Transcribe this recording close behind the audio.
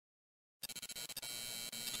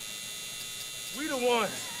We the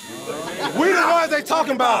ones. We the ones they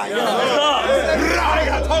talking about.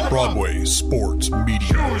 Broadway Sports Media.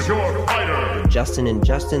 Choose your fighter. Justin and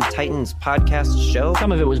Justin Titans podcast show.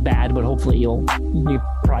 Some of it was bad, but hopefully you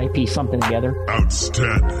probably piece something together.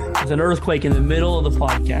 Outstanding. There's an earthquake in the middle of the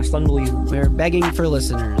podcast. Unbelievable. We're begging for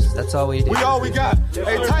listeners. That's all we do. We all we got.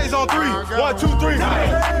 Hey, Titans on 3. 1, 2,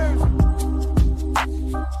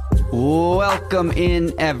 3. Welcome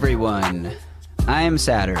in, everyone. I am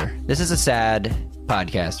Sadder. This is a sad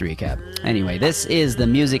podcast recap. Anyway, this is the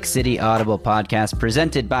Music City Audible podcast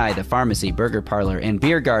presented by the Pharmacy Burger Parlor and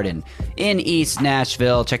Beer Garden in East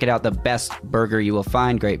Nashville. Check it out, the best burger you will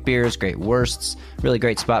find. Great beers, great wursts. Really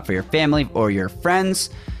great spot for your family or your friends.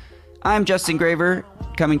 I'm Justin Graver,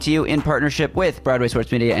 coming to you in partnership with Broadway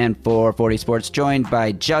Sports Media and 440 Sports, joined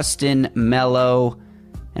by Justin Mello.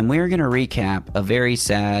 And we're going to recap a very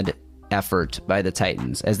sad effort by the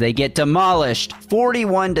Titans as they get demolished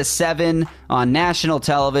 41-7 on national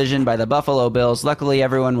television by the Buffalo Bills. Luckily,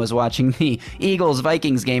 everyone was watching the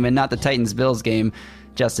Eagles-Vikings game and not the Titans-Bills game.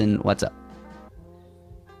 Justin, what's up?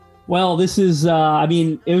 Well, this is,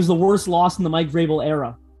 it was the worst loss in the Mike Vrabel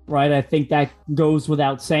era, right? I think that goes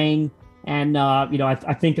without saying. And,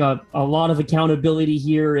 I think a lot of accountability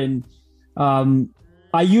here. And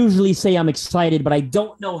I usually say I'm excited, but I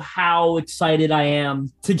don't know how excited I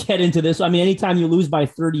am to get into this. I mean, anytime you lose by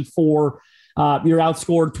 34, you're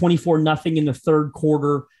outscored 24-0 in the third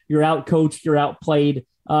quarter. You're outcoached. You're outplayed.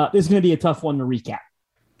 This is going to be a tough one to recap.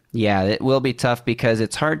 Yeah, it will be tough because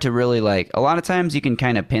it's hard to really a lot of times you can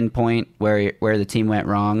kind of pinpoint where the team went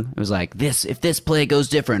wrong. It was like if this play goes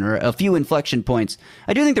different, or a few inflection points.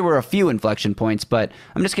 I do think there were a few inflection points, but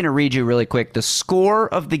I'm just going to read you really quick the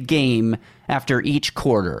score of the game after each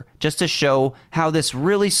quarter, just to show how this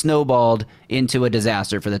really snowballed into a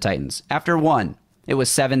disaster for the Titans. After 1, it was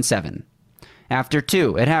 7-7. After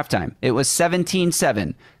 2, at halftime, it was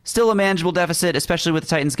 17-7. Still a manageable deficit, especially with the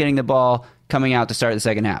Titans getting the ball coming out to start the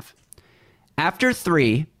second half. After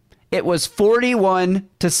 3, it was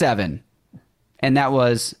 41-7. And that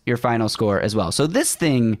was your final score as well. So this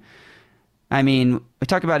thing, we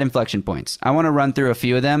talk about inflection points. I want to run through a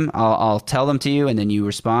few of them. I'll tell them to you, and then you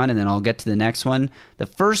respond, and then I'll get to the next one. The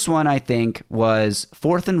first one, I think, was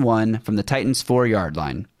 4th and 1 from the Titans' 4-yard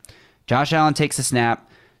line. Josh Allen takes a snap,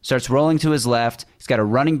 starts rolling to his left. He's got a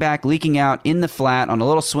running back leaking out in the flat on a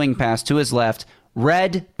little swing pass to his left,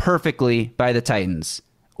 read perfectly by the Titans,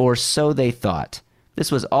 or so they thought.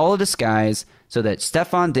 This was all a disguise so that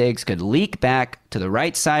Stefon Diggs could leak back to the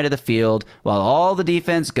right side of the field while all the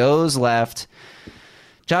defense goes left.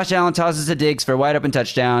 Josh Allen tosses to Diggs for a wide-open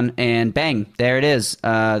touchdown, and bang, there it is.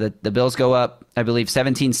 The Bills go up, I believe,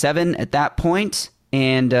 17-7 at that point,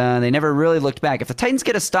 and they never really looked back. If the Titans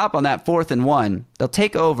get a stop on that 4th and 1, they'll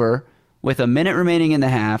take over with a minute remaining in the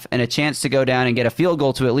half and a chance to go down and get a field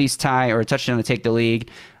goal to at least tie or a touchdown to take the league.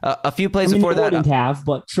 A few plays before that... They wouldn't have,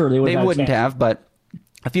 but sure, they wouldn't have, but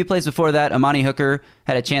a few plays before that, Amani Hooker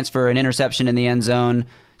had a chance for an interception in the end zone,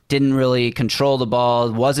 didn't really control the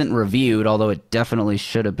ball, wasn't reviewed, although it definitely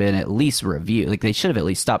should have been at least reviewed. Like, they should have at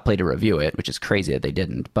least stopped play to review it, which is crazy that they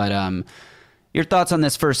didn't. But your thoughts on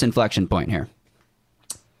this first inflection point here?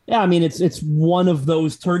 Yeah, it's one of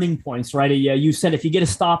those turning points, right? You said if you get a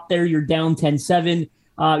stop there, you're down 10-7.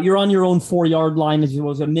 You're on your own 4-yard line. There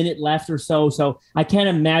was a minute left or so. So I can't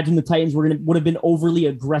imagine the Titans would have been overly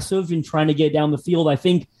aggressive in trying to get down the field. I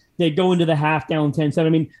think they'd go into the half down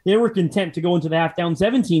 10-7. They were content to go into the half down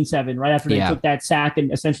 17-7 right after they took that sack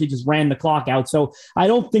and essentially just ran the clock out. So I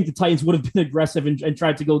don't think the Titans would have been aggressive and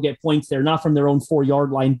tried to go get points there, not from their own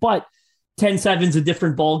 4-yard line. But 10-7 is a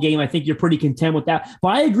different ball game. I think you're pretty content with that. But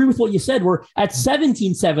I agree with what you said. We're at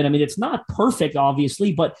 17-7. It's not perfect,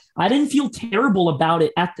 obviously, but I didn't feel terrible about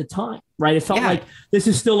it at the time, right? It felt like this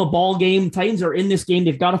is still a ball game. Titans are in this game.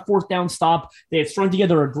 They've got a 4th down stop. They have strung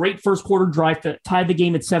together a great first quarter drive to tie the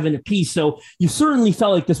game at 7 apiece. So you certainly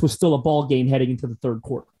felt like this was still a ball game heading into the third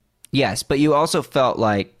quarter. Yes, but you also felt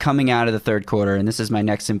like coming out of the third quarter, and this is my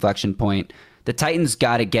next inflection point, the Titans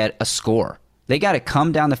got to get a score. They got to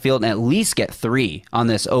come down the field and at least get 3 on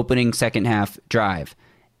this opening second half drive,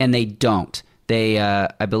 and they don't. They,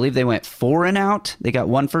 I believe they went 4 and out. They got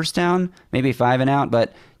 1 first down, maybe 5 and out,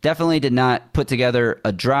 but definitely did not put together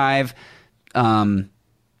a drive. And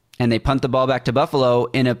they punt the ball back to Buffalo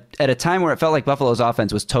at a time where it felt like Buffalo's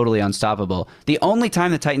offense was totally unstoppable. The only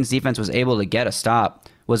time the Titans defense was able to get a stop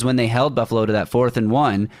was when they held Buffalo to that 4th and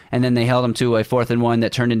 1, and then they held them to a 4th and 1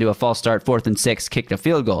 that turned into a false start, 4th and 6, kicked a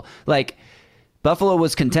field goal. Like, Buffalo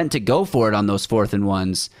was content to go for it on those 4th and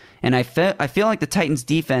 1s. And I feel like the Titans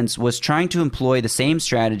defense was trying to employ the same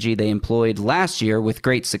strategy they employed last year with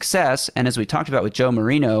great success. And as we talked about with Joe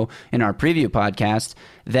Marino in our preview podcast,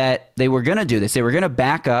 that they were going to do this. They were going to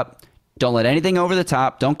back up. Don't let anything over the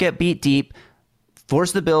top. Don't get beat deep.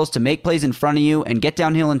 Force the Bills to make plays in front of you and get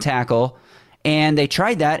downhill and tackle. And they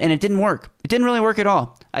tried that, and it didn't work. It didn't really work at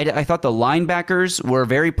all. I thought the linebackers were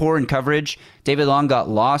very poor in coverage. David Long got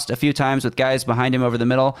lost a few times with guys behind him over the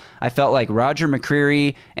middle. I felt like Roger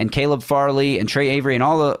McCreary and Caleb Farley and Trey Avery and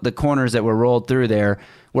all the corners that were rolled through there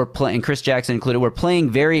were playing, Chris Jackson included, were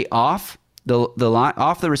playing very off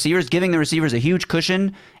the receivers, giving the receivers a huge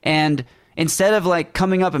cushion. And instead of like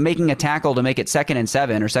coming up and making a tackle to make it 2nd and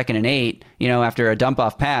 7 or 2nd and 8, after a dump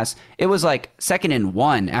off pass, it was like 2nd and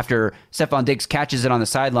 1 after Stephon Diggs catches it on the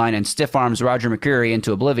sideline and stiff arms Roger McCreary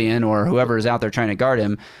into oblivion or whoever is out there trying to guard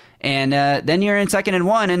him. And then you're in 2nd and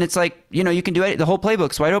 1, and it's like, you can do it. The whole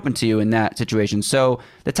playbook's wide open to you in that situation. So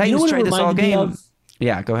the Titans tried this all game.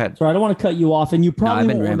 Yeah, go ahead. Sorry, I don't want to cut you off, and you probably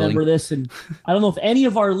won't rambling. remember this, and I don't know if any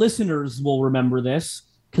of our listeners will remember this,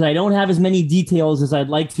 because I don't have as many details as I'd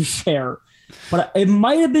like to share. But it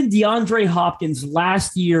might have been DeAndre Hopkins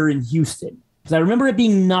last year in Houston, because I remember it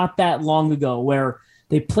being not that long ago where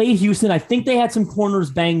they played Houston. I think they had some corners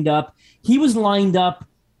banged up. He was lined up.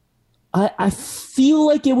 I feel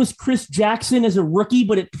like it was Chris Jackson as a rookie,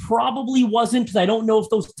 but it probably wasn't, because I don't know if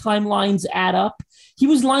those timelines add up. He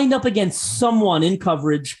was lined up against someone in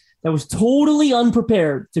coverage that was totally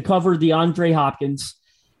unprepared to cover DeAndre Hopkins,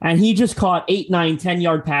 and he just caught 8, 9,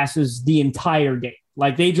 10-yard passes the entire game.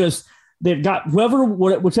 Like they got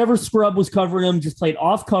whichever scrub was covering him, just played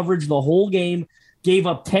off coverage the whole game, gave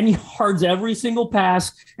up 10 yards every single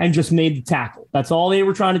pass, and just made the tackle. That's all they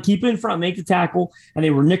were trying to keep in front, make the tackle, and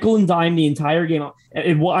they were nickel and dime the entire game.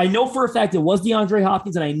 I know for a fact it was DeAndre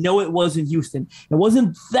Hopkins, and I know it was in Houston. It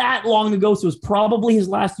wasn't that long ago, so it was probably his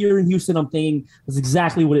last year in Houston. I'm thinking that's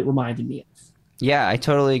exactly what it reminded me of. Yeah, I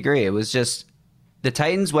totally agree. It was just the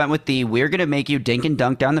Titans went with we're going to make you dink and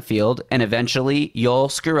dunk down the field, and eventually you'll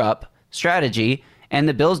screw up strategy, and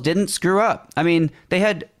the Bills didn't screw up. I mean, they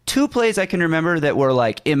had 2 plays I can remember that were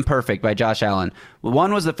like imperfect by Josh Allen.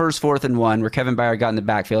 One was the first 4th and 1 where Kevin Byard got in the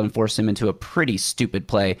backfield and forced him into a pretty stupid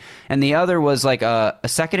play. And the other was like a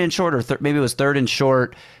 2nd and short, or maybe it was 3rd and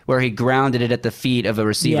short, where he grounded it at the feet of a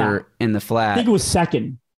receiver in the flat. I think it was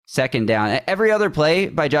second down. Every other play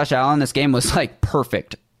by Josh Allen this game was like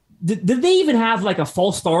perfect. Did they even have like a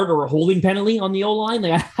false start or a holding penalty on the O-line?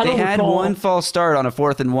 Like, they had one false start on a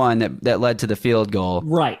 4th and 1 that led to the field goal.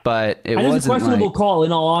 Right. But it wasn't was a questionable call,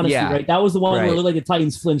 in all honesty, Yeah, right? That was the one where it right. looked like the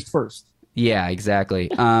Titans flinched first. Yeah,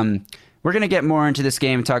 exactly. We're going to get more into this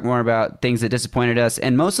game and talk more about things that disappointed us,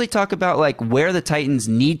 and mostly talk about like where the Titans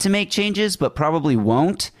need to make changes but probably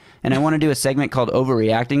won't. And I want to do a segment called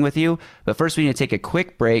Overreacting with you. But first, we need to take a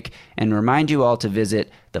quick break and remind you all to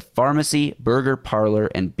visit the Pharmacy Burger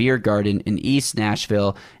Parlor and Beer Garden in East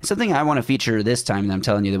Nashville. It's something I want to feature this time that I'm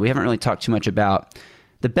telling you that we haven't really talked too much about.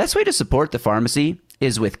 The best way to support the pharmacy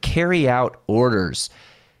is with carry-out orders.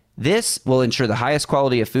 This will ensure the highest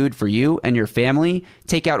quality of food for you and your family.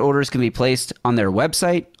 Takeout orders can be placed on their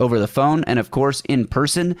website, over the phone, and of course in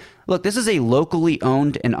person. Look, this is a locally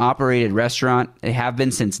owned and operated restaurant. They have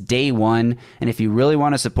been since day one. And if you really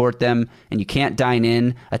want to support them and you can't dine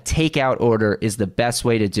in, a takeout order is the best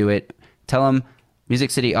way to do it. Tell them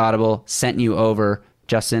Music City Audible sent you over.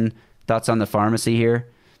 Justin, thoughts on the pharmacy here?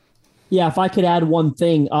 Yeah, if I could add one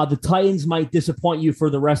thing, the Titans might disappoint you for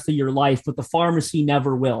the rest of your life, but the pharmacy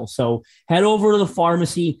never will. So head over to the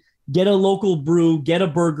pharmacy, get a local brew, get a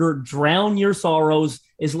burger, drown your sorrows.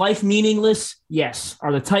 Is life meaningless? Yes.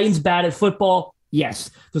 Are the Titans bad at football?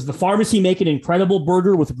 Yes. Does the pharmacy make an incredible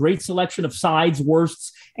burger with a great selection of sides,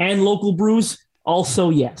 worsts, and local brews? Also,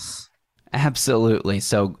 yes. Absolutely.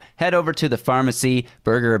 So head over to the Pharmacy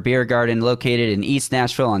Burger Beer Garden located in East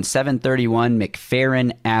Nashville on 731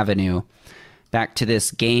 McFerrin Avenue. Back to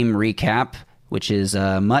this game recap, which is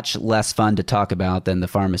much less fun to talk about than the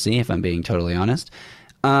pharmacy, if I'm being totally honest.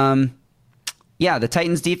 The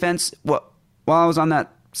Titans defense, while I was on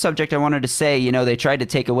that subject, I wanted to say, they tried to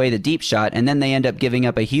take away the deep shot, and then they end up giving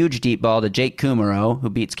up a huge deep ball to Jake Kumaro, who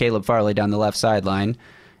beats Caleb Farley down the left sideline.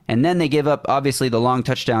 And then they give up, obviously, the long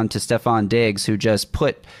touchdown to Stephon Diggs, who just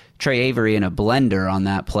put Trey Avery in a blender on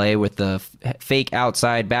that play with the fake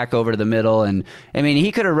outside back over to the middle. And, I mean,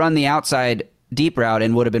 he could have run the outside deep route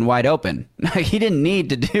and would have been wide open. He didn't need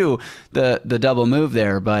to do the double move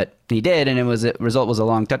there, but he did, and the result was a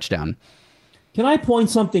long touchdown. Can I point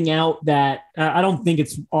something out that I don't think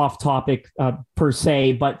it's off topic per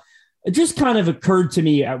se, but it just kind of occurred to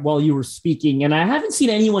me while you were speaking, and I haven't seen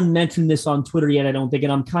anyone mention this on Twitter yet, I don't think,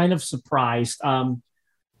 and I'm kind of surprised.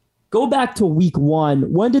 Go back to week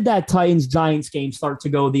 1. When did that Titans-Giants game start to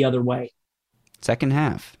go the other way? Second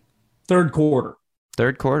half. Third quarter.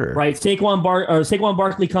 Right. Saquon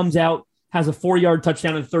Barkley comes out, has a 4-yard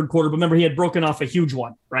touchdown in the third quarter, but remember, he had broken off a huge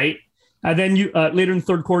one, right? And then you later in the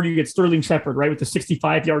third quarter, you get Sterling Shepard, right, with the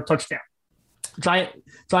 65-yard touchdown. Giants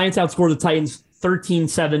outscored the Titans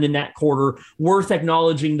 13-7 in that quarter. Worth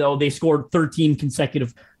acknowledging, though, they scored 13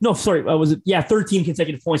 consecutive points. So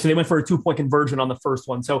they went for a 2-point conversion on the first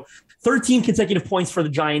one. So 13 consecutive points for the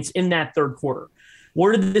Giants in that third quarter.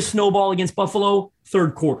 Where did this snowball against Buffalo?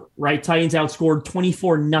 Third quarter, right? Titans outscored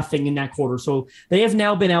 24-0 in that quarter. So they have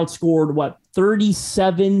now been outscored,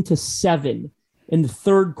 37-7 in the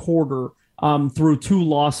third quarter through 2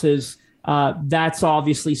 losses. That's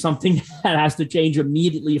obviously something that has to change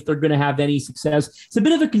immediately if they're going to have any success. It's a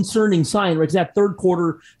bit of a concerning sign, right? Because that third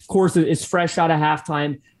quarter, of course, is fresh out of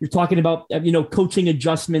halftime. You're talking about, coaching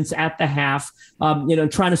adjustments at the half,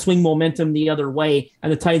 trying to swing momentum the other way.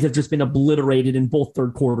 And the Titans have just been obliterated in both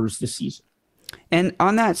third quarters this season. And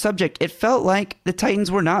on that subject, it felt like the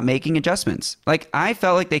Titans were not making adjustments. Like, I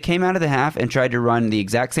felt like they came out of the half and tried to run the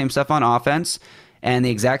exact same stuff on offense, and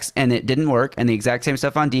it didn't work, and the exact same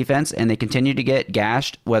stuff on defense, and they continued to get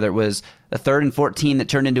gashed, whether it was a 3rd and 14 that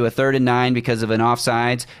turned into a 3rd and 9 because of an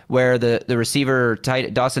offsides, where the receiver,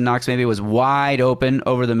 Dawson Knox, maybe was wide open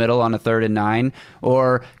over the middle on a 3rd and 9,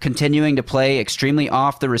 or continuing to play extremely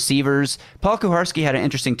off the receivers. Paul Kuharsky had an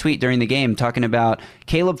interesting tweet during the game talking about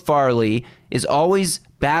Caleb Farley is always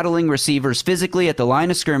battling receivers physically at the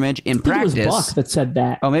line of scrimmage in practice. It was Buck that said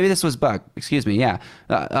that. Oh, maybe this was Buck. Excuse me. Yeah.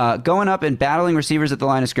 Going up and battling receivers at the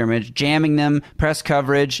line of scrimmage, jamming them, press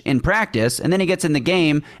coverage in practice, and then he gets in the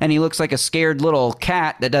game and he looks like a scared little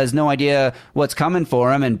cat that has no idea what's coming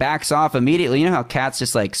for him and backs off immediately. You know how cats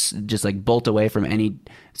just bolt away from any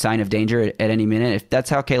sign of danger at any minute? If that's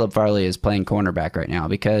how Caleb Farley is playing cornerback right now,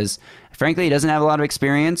 because frankly, he doesn't have a lot of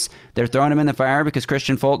experience. They're throwing him in the fire because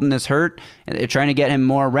Christian Fulton is hurt, and they're trying to get him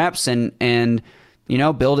more reps and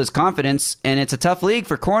build his confidence. And it's a tough league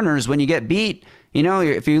for corners when you get beat.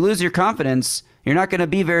 If you lose your confidence, you're not going to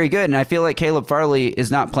be very good. And I feel like Caleb Farley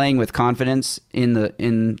is not playing with confidence in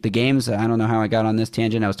the games. I don't know how I got on this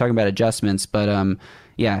tangent. I was talking about adjustments, but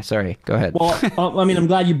yeah, sorry. Go ahead. Well, I'm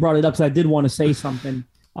glad you brought it up because I did want to say something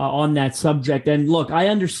on that subject. And look, I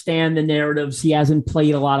understand the narratives. He hasn't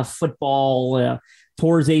played a lot of football,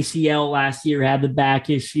 tore his ACL last year, had the back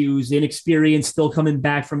issues, inexperience, still coming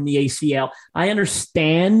back from the ACL. I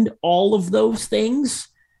understand all of those things,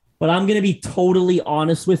 but I'm going to be totally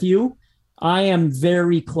honest with you. I am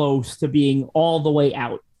very close to being all the way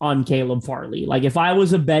out on Caleb Farley. Like, if I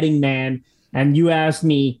was a betting man and you asked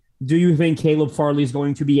me, do you think Caleb Farley is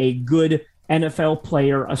going to be a good NFL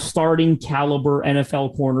player, a starting caliber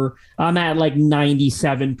NFL corner, I'm at like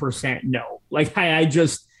 97% no. Like, I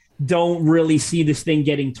just don't really see this thing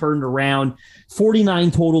getting turned around.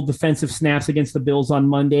 49 total defensive snaps against the Bills on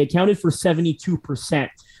Monday, accounted for 72%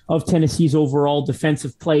 of Tennessee's overall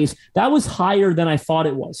defensive plays. That was higher than I thought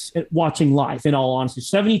it was watching live, in all honesty.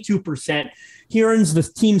 72%. Kieran's the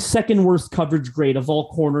team's second worst coverage grade of all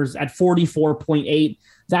corners at 44.8.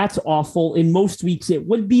 That's awful. In most weeks, it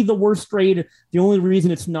would be the worst grade. The only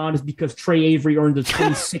reason it's not is because Trey Avery earned a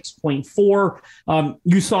 26.4.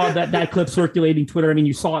 You saw that clip circulating Twitter. I mean,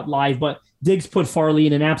 you saw it live, but Diggs put Farley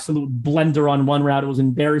in an absolute blender on one route. It was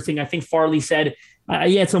embarrassing. I think Farley said,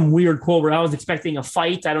 he had some weird quote where I was expecting a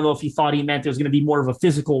fight. I don't know if he thought he meant it was going to be more of a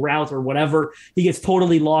physical route or whatever. He gets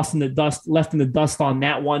totally lost in the dust, left in the dust on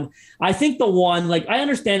that one. I think the one, I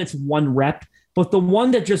understand it's one rep, but the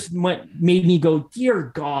one that just made me go,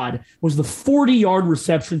 dear God, was the 40-yard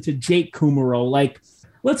reception to Jake Kumerow.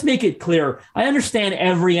 Let's make it clear. I understand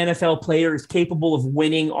every NFL player is capable of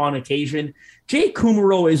winning on occasion. Jake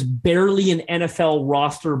Kumerow is barely an NFL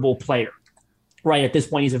rosterable player. Right at this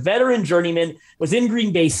point, he's a veteran journeyman, was in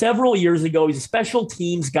Green Bay several years ago. He's a special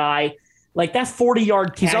teams guy. That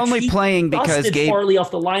 40-yard catch. He's only playing because Gabe Farley off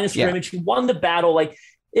the line of scrimmage. Yeah. He won the battle.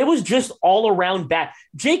 It was just all around bad.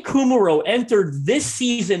 Jake Kumerow entered this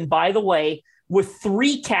season, by the way, with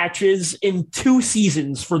 3 catches in 2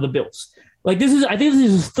 seasons for the Bills. I think this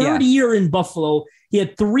is his third year in Buffalo. He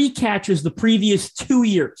had 3 catches the previous 2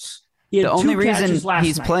 years. The only reason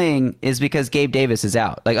he's playing is because Gabe Davis is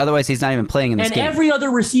out. Otherwise, he's not even playing in this game. And every other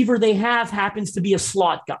receiver they have happens to be a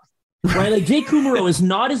slot guy. Right? Jake Kumerow is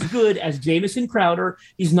not as good as Jamison Crowder.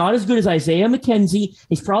 He's not as good as Isaiah McKenzie.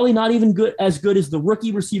 He's probably not even as good as the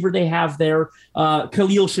rookie receiver they have there,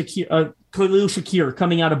 Khalil Shakir. Khalil Shakir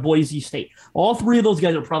coming out of Boise State. All three of those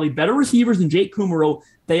guys are probably better receivers than Jake Kumerow.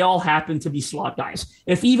 They all happen to be slot guys.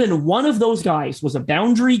 If even one of those guys was a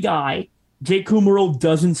boundary guy, Jake Kumerow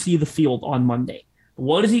doesn't see the field on Monday.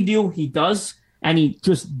 What does he do? He does, and he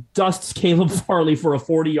just dusts Caleb Farley for a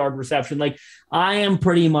 40-yard reception. Like, I am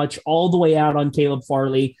pretty much all the way out on Caleb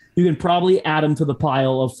Farley. You can probably add him to the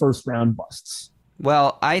pile of first-round busts.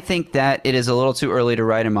 Well, I think that it is a little too early to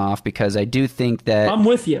write him off because I do think that I'm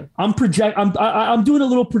with you. I'm doing a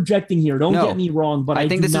little projecting here. Don't get me wrong, but I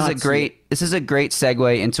think this is a great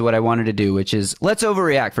segue into what I wanted to do, which is let's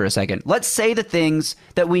overreact for a second. Let's say the things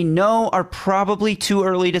that we know are probably too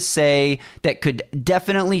early to say that could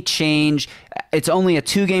definitely change. It's only a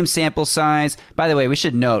 2-game sample size. By the way, we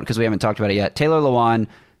should note, because we haven't talked about it yet, Taylor Lewan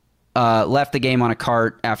left the game on a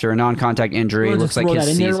cart after a non-contact injury. Looks like his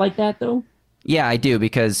season. There like that though. Yeah, I do,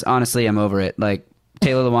 because honestly, I'm over it. Like,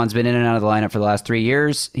 Taylor Lewan's been in and out of the lineup for the last 3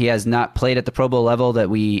 years. He has not played at the Pro Bowl level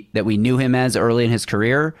that we knew him as early in his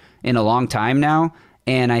career in a long time now.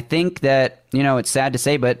 And I think that, it's sad to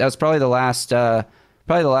say, but that was probably the last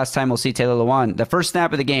time we'll see Taylor Lewan. The first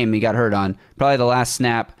snap of the game he got hurt on. Probably the last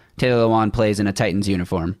snap Taylor Lewan plays in a Titans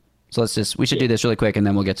uniform. So we should do this really quick, and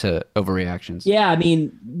then we'll get to overreactions. Yeah, I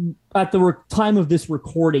mean, at the time of this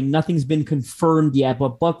recording, nothing's been confirmed yet,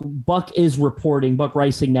 but Buck is reporting, Buck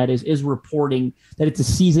Reising, that is reporting that it's a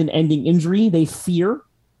season-ending injury. They fear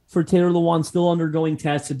for Taylor Lewan, still undergoing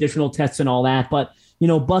tests, additional tests and all that. But,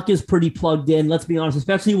 Buck is pretty plugged in, let's be honest,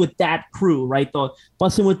 especially with that crew, right? The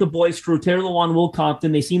Bussin' with the Boys crew, Taylor Lewan, Will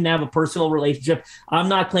Compton, they seem to have a personal relationship. I'm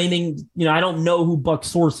not claiming, I don't know who Buck's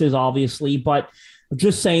source is, obviously, but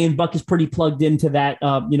just saying, Buck is pretty plugged into that,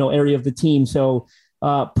 area of the team. So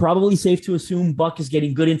probably safe to assume Buck is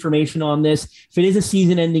getting good information on this. If it is a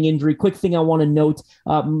season-ending injury, quick thing I want to note,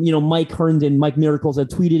 Mike Herndon, Mike Miracles, had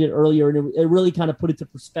tweeted it earlier, and it really kind of put into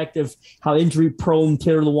perspective how injury-prone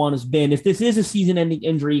Taylor Lewan has been. If this is a season-ending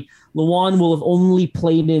injury, Lewan will have only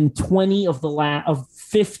played in 20 of the last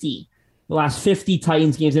 50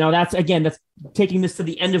 Titans games. Now that's taking this to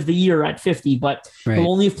the end of the year at 50, but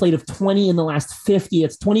they'll only have played of 20 in the last 50.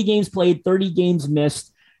 It's 20 games played, 30 games missed.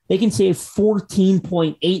 They can save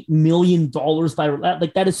 $14.8 million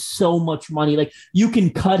that is so much money. Like, you can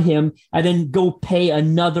cut him and then go pay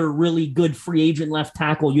another really good free agent left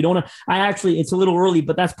tackle. It's a little early,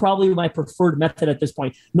 but that's probably my preferred method at this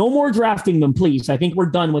point. No more drafting them, please. I think we're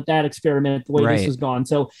done with that experiment the way this has gone.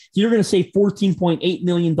 So you're going to save $14.8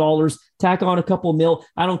 million, tack on a couple mil.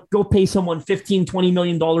 I don't go pay someone $15-20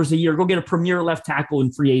 million a year. Go get a premier left tackle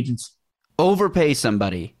in free agents. Overpay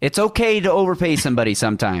somebody. It's okay to overpay somebody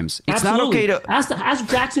sometimes. It's Absolutely. not okay to ask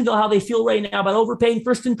Jacksonville how they feel right now about overpaying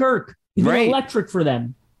Christian Kirk. He's been electric for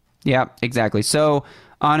them. Yeah, exactly. So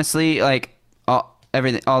honestly, like all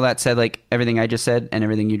that said, like everything I just said and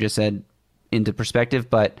everything you just said into perspective,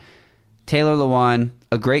 but Taylor Lewan,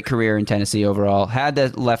 a great career in Tennessee overall, had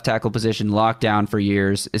the left tackle position locked down for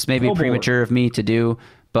years. It's maybe premature of me to do,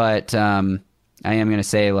 but I am going to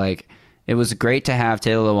say, like, it was great to have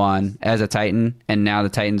Taylor Lewan as a Titan, and now the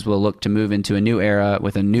Titans will look to move into a new era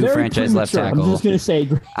with a new franchise left tackle. I'm just going to say,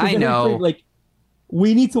 I know.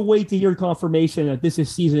 We need to wait to hear confirmation that this is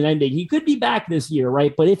season ending. He could be back this year,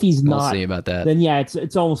 right? But if he's not, we'll see about that. Then yeah,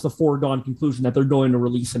 it's almost a foregone conclusion that they're going to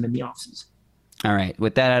release him in the offseason. All right.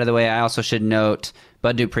 With that out of the way, I also should note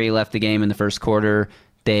Bud Dupree left the game in the first quarter.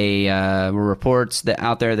 They were reports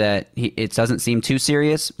out there that it doesn't seem too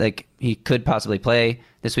serious. Like, he could possibly play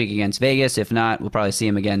this week against Vegas. If not, we'll probably see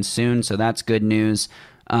him again soon. So that's good news.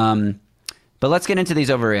 But let's get into these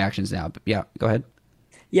overreactions now. Yeah, go ahead.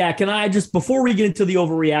 Yeah, can I just, before we get into the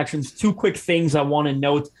overreactions, two quick things I want to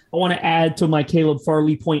note. I want to add to my Caleb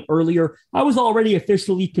Farley point earlier. I was already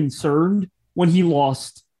officially concerned when he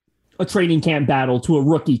lost a training camp battle to a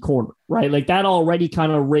rookie corner, right? Like, that already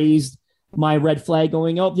kind of raised my red flag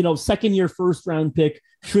going, second-year first-round pick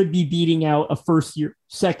should be beating out a first-year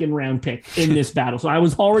second-round pick in this battle. So I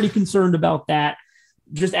was already concerned about that,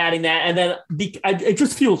 just adding that. And then it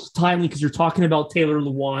just feels timely because you're talking about Taylor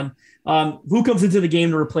Lewan. Who comes into the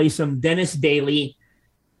game to replace him? Dennis Daly.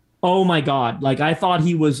 Oh, my God. Like, I thought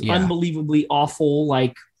he was unbelievably awful.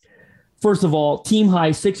 Like, first of all, team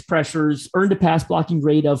high 6 pressures, earned a pass blocking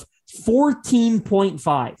grade of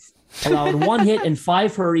 14.5. Allowed 1 hit and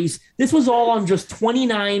 5 hurries. This was all on just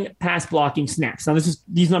 29 pass blocking snaps. Now,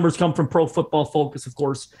 these numbers come from Pro Football Focus, of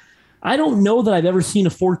course. I don't know that I've ever seen a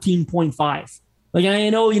 14.5. Like, I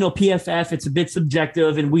know, PFF, it's a bit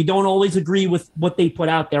subjective, and we don't always agree with what they put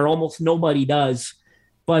out there. Almost nobody does.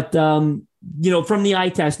 But, from the eye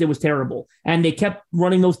test, it was terrible. And they kept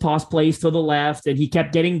running those toss plays to the left, and he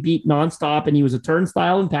kept getting beat nonstop, and he was a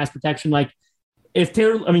turnstile in pass protection. Like, if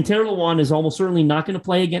Taylor Lewan is almost certainly not going to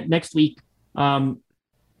play again next week,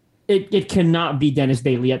 it cannot be Dennis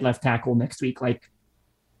Daly at left tackle next week. Like,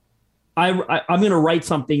 I'm going to write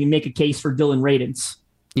something and make a case for Dylan Radins.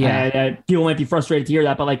 Yeah. People might be frustrated to hear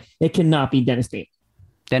that, but like, it cannot be Dennis Daly.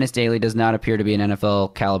 Dennis Daly does not appear to be an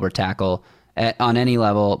NFL caliber tackle on any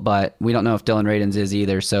level, but we don't know if Dylan Radins is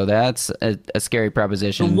either. So that's a scary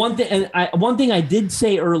proposition. And one thing I did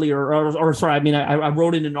say earlier, I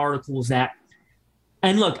wrote in an article is that,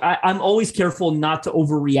 and look, I'm always careful not to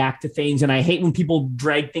overreact to things, and I hate when people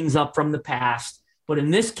drag things up from the past. But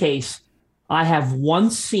in this case, I have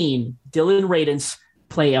once seen Dylan Radins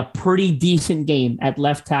play a pretty decent game at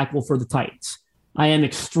left tackle for the Titans. I am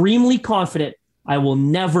extremely confident I will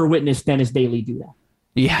never witness Dennis Daly do that.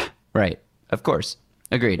 Yeah, right. Of course.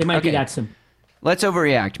 Agreed. It might be that simple. Let's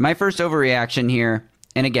overreact. My first overreaction here,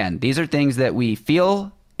 and again, these are things that we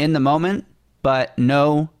feel in the moment, but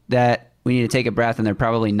know that we need to take a breath, and they're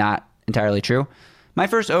probably not entirely true. My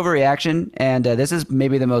first overreaction, and this is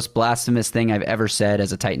maybe the most blasphemous thing I've ever said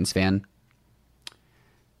as a Titans fan.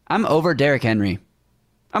 I'm over Derrick Henry.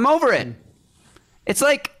 I'm over it. It's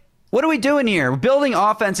like, what are we doing here? We're building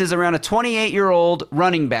offenses around a 28-year-old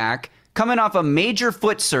running back coming off a major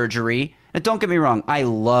foot surgery. And don't get me wrong, I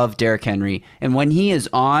love Derrick Henry. And when he is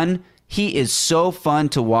on, he is so fun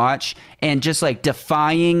to watch and just like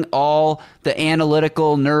defying all the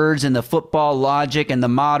analytical nerds and the football logic and the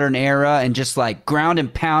modern era and just like ground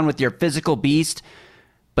and pound with your physical beast.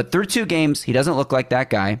 But through 2 games, he doesn't look like that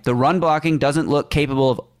guy. The run blocking doesn't look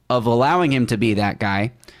capable of allowing him to be that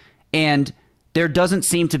guy. And there doesn't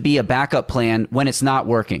seem to be a backup plan when it's not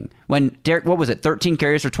working. When Derek, 13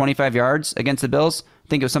 carries for 25 yards against the Bills? I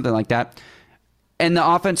think it was something like that. And the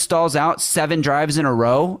offense stalls out 7 drives in a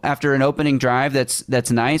row after an opening drive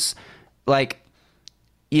that's nice. Like,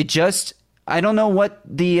 I don't know what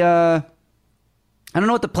the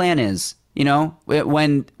plan is. You know,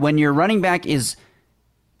 when your running back is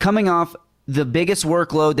coming off the biggest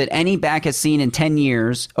workload that any back has seen in 10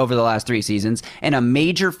 years over the last 3 seasons and a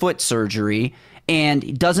major foot surgery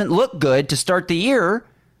and doesn't look good to start the year,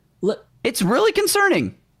 it's really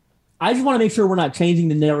concerning. I just want to make sure we're not changing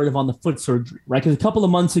the narrative on the foot surgery, right? Because a couple of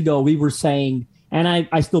months ago we were saying, and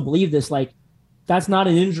I still believe this, like, that's not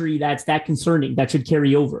an injury that's that concerning that should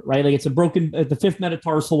carry over, right? Like, it's a broken, the 5th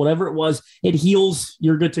metatarsal, whatever it was, it heals,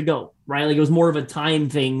 you're good to go, right? Like, it was more of a time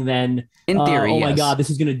thing than, in theory, my God, this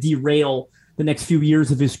is going to derail the next few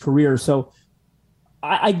years of his career. So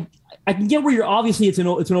I can get where you're, obviously it's an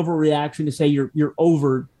overreaction to say you're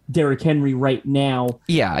over Derrick Henry right now.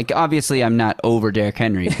 Yeah, obviously I'm not over Derrick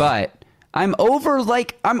Henry, but I'm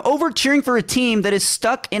over cheering for a team that is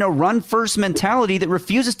stuck in a run-first mentality that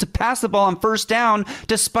refuses to pass the ball on first down,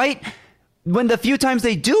 despite when the few times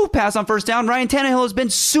they do pass on first down, Ryan Tannehill has been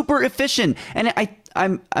super efficient. And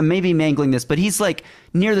I'm maybe mangling this, but he's like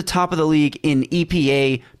near the top of the league in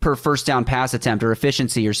EPA per first down pass attempt or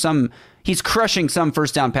efficiency or he's crushing some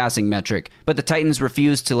first down passing metric. But the Titans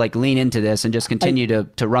refuse to like lean into this and just continue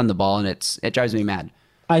to run the ball, and it drives me mad.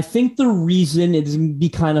 I think the reason it's going to be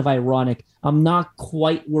kind of ironic, I'm not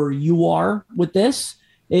quite where you are with this,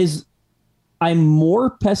 is I'm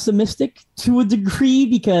more pessimistic to a degree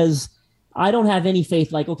because I don't have any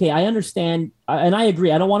faith. Like, okay, I understand, and I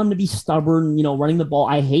agree. I don't want him to be stubborn, running the ball.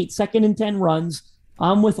 I hate 2nd and 10 runs.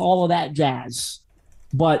 I'm with all of that jazz.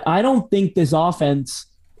 But I don't think this offense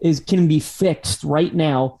can be fixed right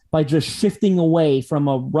now by just shifting away from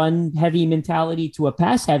a run-heavy mentality to a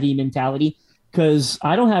pass-heavy mentality, because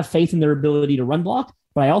I don't have faith in their ability to run block,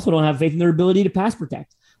 but I also don't have faith in their ability to pass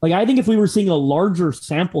protect. Like, I think if we were seeing a larger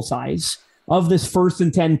sample size of this 1st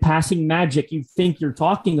and 10 passing magic you think you're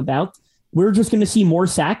talking about, we're just going to see more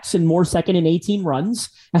sacks and more 2nd and 18 runs,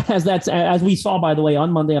 as we saw, by the way,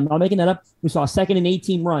 on Monday. I'm not making that up. We saw a 2nd and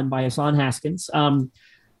 18 run by Hassan Haskins.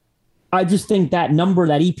 I just think that number,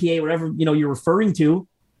 that EPA, whatever you're referring to,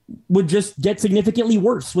 would just get significantly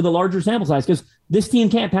worse with a larger sample size, because this team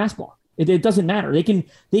can't pass block. It doesn't matter.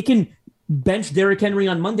 They can bench Derrick Henry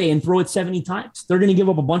on Monday and throw it 70 times. They're going to give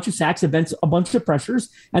up a bunch of sacks, a bunch of pressures,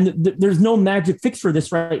 and there's no magic fix for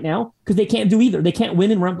this right now because they can't do either. They can't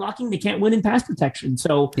win in run blocking. They can't win in pass protection.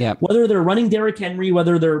 So whether they're running Derrick Henry,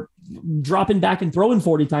 whether they're dropping back and throwing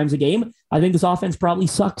 40 times a game, I think this offense probably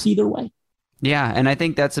sucks either way. Yeah, and I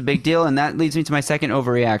think that's a big deal, and that leads me to my second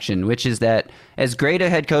overreaction, which is that as great a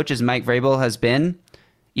head coach as Mike Vrabel has been,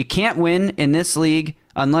 you can't win in this league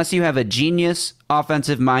unless you have a genius,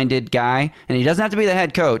 offensive-minded guy, and he doesn't have to be the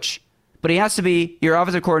head coach, but he has to be your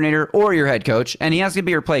offensive coordinator or your head coach, and he has to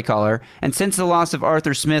be your play caller. And since the loss of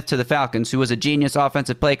Arthur Smith to the Falcons, who was a genius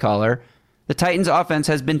offensive play caller, The Titans offense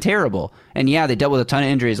has been terrible. And yeah, they dealt with a ton of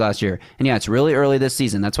injuries last year. And yeah, it's really early this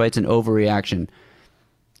season. That's why it's an overreaction.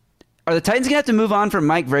 Are the Titans going to have to move on from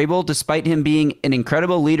Mike Vrabel despite him being an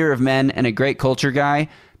incredible leader of men and a great culture guy?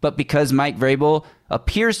 But because Mike Vrabel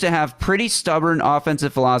appears to have pretty stubborn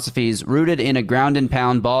offensive philosophies rooted in a ground and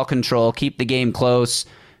pound ball control, keep the game close,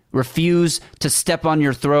 refuse to step on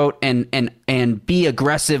your throat and be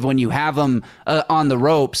aggressive when you have them on the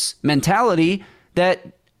ropes mentality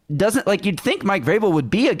that doesn't, like, you'd think Mike Vrabel would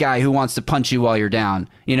be a guy who wants to punch you while you're down,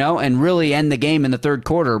 and really end the game in the third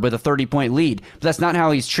quarter with a 30-point lead. But that's not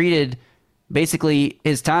how he's treated basically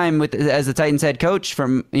his time as the Titans head coach for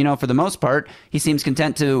the most part. He seems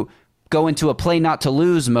content to go into a play not to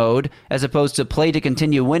lose mode as opposed to play to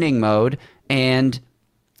continue winning mode. And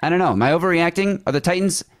I don't know, am I overreacting?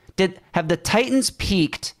 Have the Titans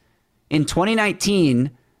peaked in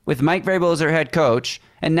 2019 with Mike Vrabel as their head coach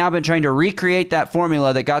and now been trying to recreate that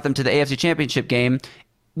formula that got them to the AFC Championship game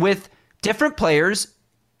with different players?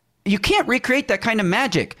 You can't recreate that kind of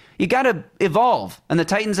magic. You got to evolve, and the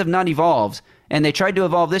Titans have not evolved. And they tried to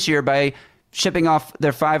evolve this year by shipping off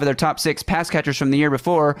their 5 of their top 6 pass catchers from the year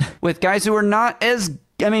before with guys who are not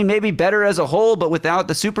maybe better as a whole, but without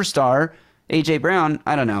the superstar, A.J. Brown.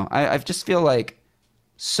 I don't know. I just feel like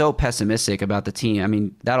so pessimistic about the team. I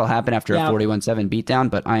mean, that'll happen after a 41-7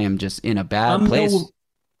 beatdown, but I am just in a bad place.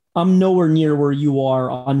 I'm nowhere near where you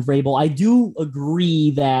are on Vrabel. I do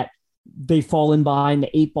agree that they've fallen behind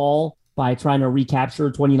the 8 ball by trying to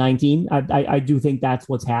recapture 2019. I do think that's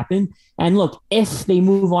what's happened. And look, if they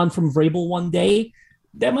move on from Vrabel one day,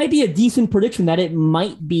 that might be a decent prediction that it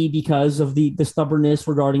might be because of the stubbornness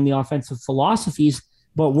regarding the offensive philosophies.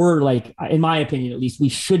 But we're like, in my opinion, at least, we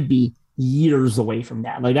should be years away from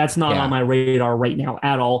that. Like, that's not on my radar right now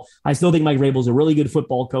at all. I still think Mike Vrabel is a really good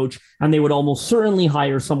football coach, and they would almost certainly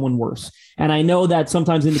hire someone worse. And I know that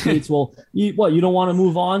sometimes indicates, well, you don't want to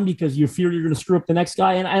move on because you fear you're going to screw up the next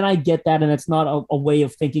guy. And I get that. And it's not a way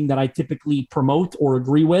of thinking that I typically promote or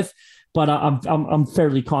agree with. But I'm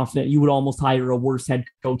fairly confident you would almost hire a worse head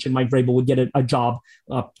coach, and Mike Vrabel would get a job,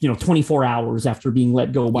 24 hours after being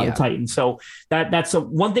let go by the Titans. So that's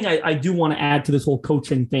one thing I do want to add to this whole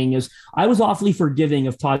coaching thing is I was awfully forgiving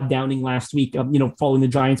of Todd Downing last week. Following the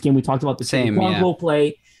Giants game, we talked about the same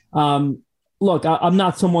play. Look, I'm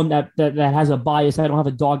not someone that has a bias. I don't have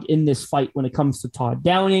a dog in this fight when it comes to Todd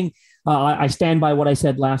Downing. I stand by what I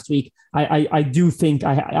said last week. I do think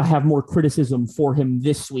I have more criticism for him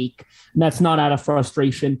this week, and that's not out of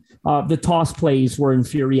frustration. The toss plays were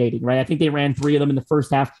infuriating, right? I think they ran 3 of them in the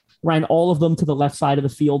first half, ran all of them to the left side of the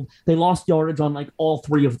field. They lost yardage on like all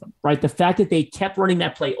 3 of them, right? The fact that they kept running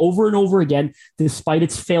that play over and over again, despite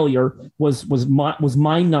its failure, was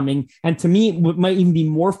mind-numbing. And to me, what might even be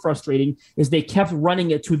more frustrating is they kept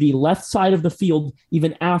running it to the left side of the field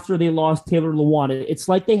even after they lost Taylor Lewan. It's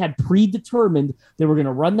like they had predetermined they were going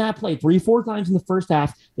to run that play 3-4 times in the first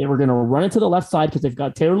half. They were going to run it to the left side because they've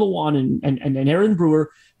got Taylor Lewan and Aaron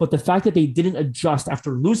Brewer. But the fact that they didn't adjust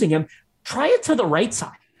after losing him, try it to the right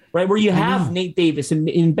side. Right, where you have Nate Davis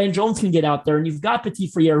and Ben Jones can get out there, and you've got Petit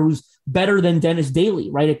Frere, who's better than Dennis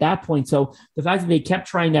Daly, right, at that point. So the fact that they kept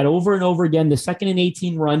trying that over and over again, the 2nd and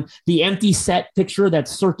 18 run, the empty set picture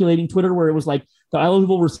that's circulating Twitter where it was like the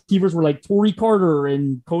eligible receivers were like Torrey Carter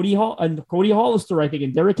and Cody Hollister, I think,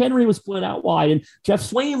 and Derrick Henry was split out wide, and Jeff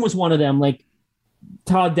Swain was one of them. Like,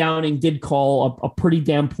 Todd Downing did call a pretty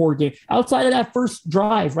damn poor game outside of that first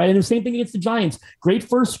drive, right? And the same thing against the Giants. Great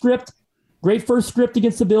first script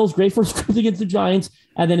against the Bills, great first script against the Giants,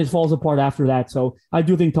 and then it falls apart after that. So I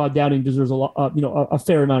do think Todd Downing deserves a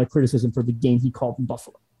fair amount of criticism for the game he called in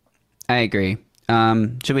Buffalo. I agree.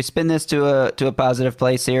 Should we spin this to a positive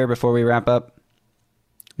place here before we wrap up?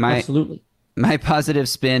 Absolutely. My positive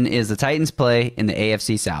spin is the Titans play in the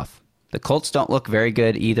AFC South. The Colts don't look very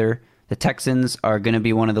good either. The Texans are going to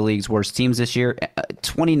be one of the league's worst teams this year.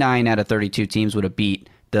 29 out of 32 teams would have beat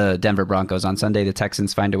the Denver Broncos on Sunday. The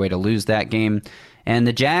Texans find a way to lose that game. And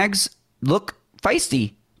the Jags look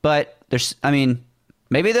feisty, but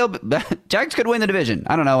maybe Jags could win the division.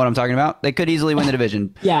 I don't know what I'm talking about. They could easily win the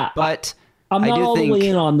division. But I'm not all the way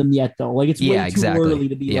in on them yet, though. Like, it's way too early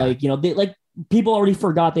to be like, people already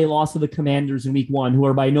forgot they lost to the Commanders in week 1, who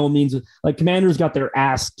are by no means like Commanders got their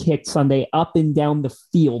ass kicked Sunday up and down the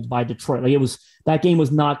field by Detroit. Like, that game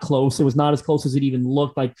was not close. It was not as close as it even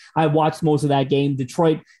looked. Like, I watched most of that game.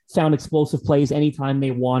 Detroit found explosive plays anytime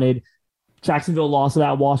they wanted. Jacksonville lost to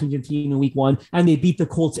that Washington team in week 1, and they beat the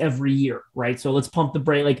Colts every year, right? So let's pump the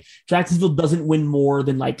brake. Like, Jacksonville doesn't win more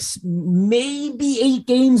than like maybe 8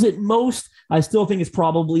 games at most. I still think it's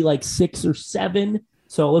probably like 6 or 7.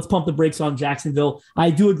 So let's pump the brakes on Jacksonville. I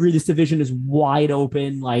do agree this division is wide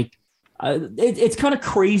open. Like, It's kind of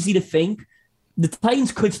crazy to think the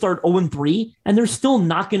Titans could start 0-3, and they're still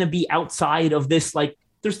not going to be outside of this. Like,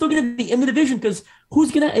 they're still going to be in the division because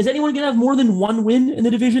is anyone going to have more than one win in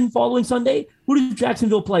the division following Sunday? Who does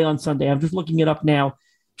Jacksonville play on Sunday? I'm just looking it up now.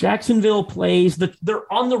 Jacksonville plays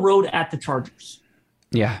they're on the road at the Chargers.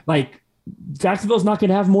 Yeah. Like, Jacksonville's not going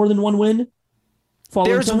to have more than one win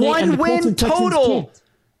following There's Sunday. one win total can't.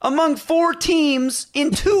 among 4 teams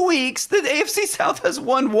in 2 weeks. The AFC South has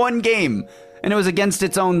won one game, and it was against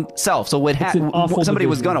its own self. So somebody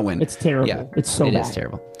was going to win. It's terrible. Yeah, it's so bad. It is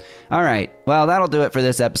terrible. All right. Well, that'll do it for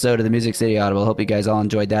this episode of the Music City Audible. Hope you guys all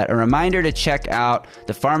enjoyed that. A reminder to check out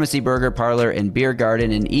the Pharmacy Burger Parlor and Beer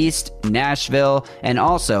Garden in East Nashville, and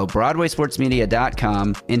also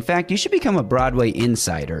BroadwaySportsMedia.com. In fact, you should become a Broadway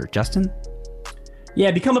insider. Justin?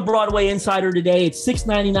 Yeah, become a Broadway insider today. It's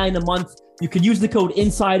 $6.99 a month. You could use the code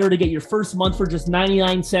INSIDER to get your first month for just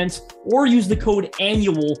 99 cents, or use the code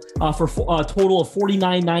ANNUAL for a total of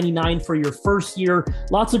 $49.99 for your first year.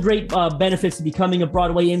 Lots of great benefits to becoming a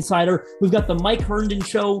Broadway insider. We've got the Mike Herndon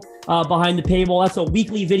Show behind the paywall. That's a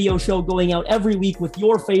weekly video show going out every week with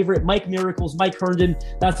your favorite Mike Miracles, Mike Herndon.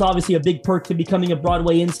 That's obviously a big perk to becoming a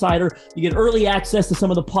Broadway insider. You get early access to some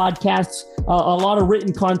of the podcasts, a lot of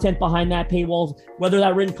written content behind that paywall. Whether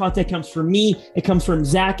that written content comes from me, it comes from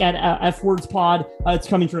Zach at F Words Pod. It's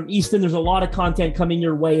coming from Easton. There's a lot of content coming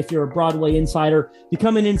your way if you're a Broadway insider.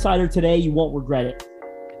 Become an insider today. You won't regret it.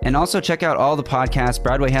 And also check out all the podcasts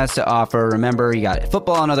Broadway has to offer. Remember, you got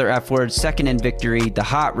Football and Other F Words, Second and Victory, The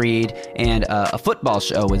Hot Read, and a football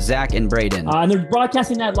show with Zach and Braden. And they're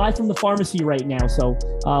broadcasting that live from the pharmacy right now. So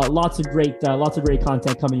lots of great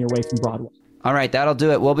content coming your way from Broadway. All right, that'll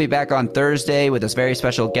do it. We'll be back on Thursday with this very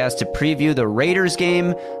special guest to preview the Raiders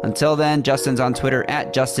game. Until then, Justin's on Twitter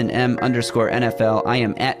at JustinM_NFL. I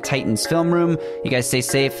am at Titans Film Room. You guys stay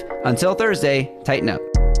safe. Until Thursday, tighten up.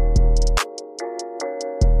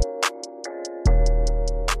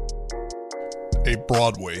 A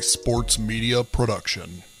Broadway Sports Media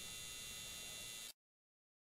production.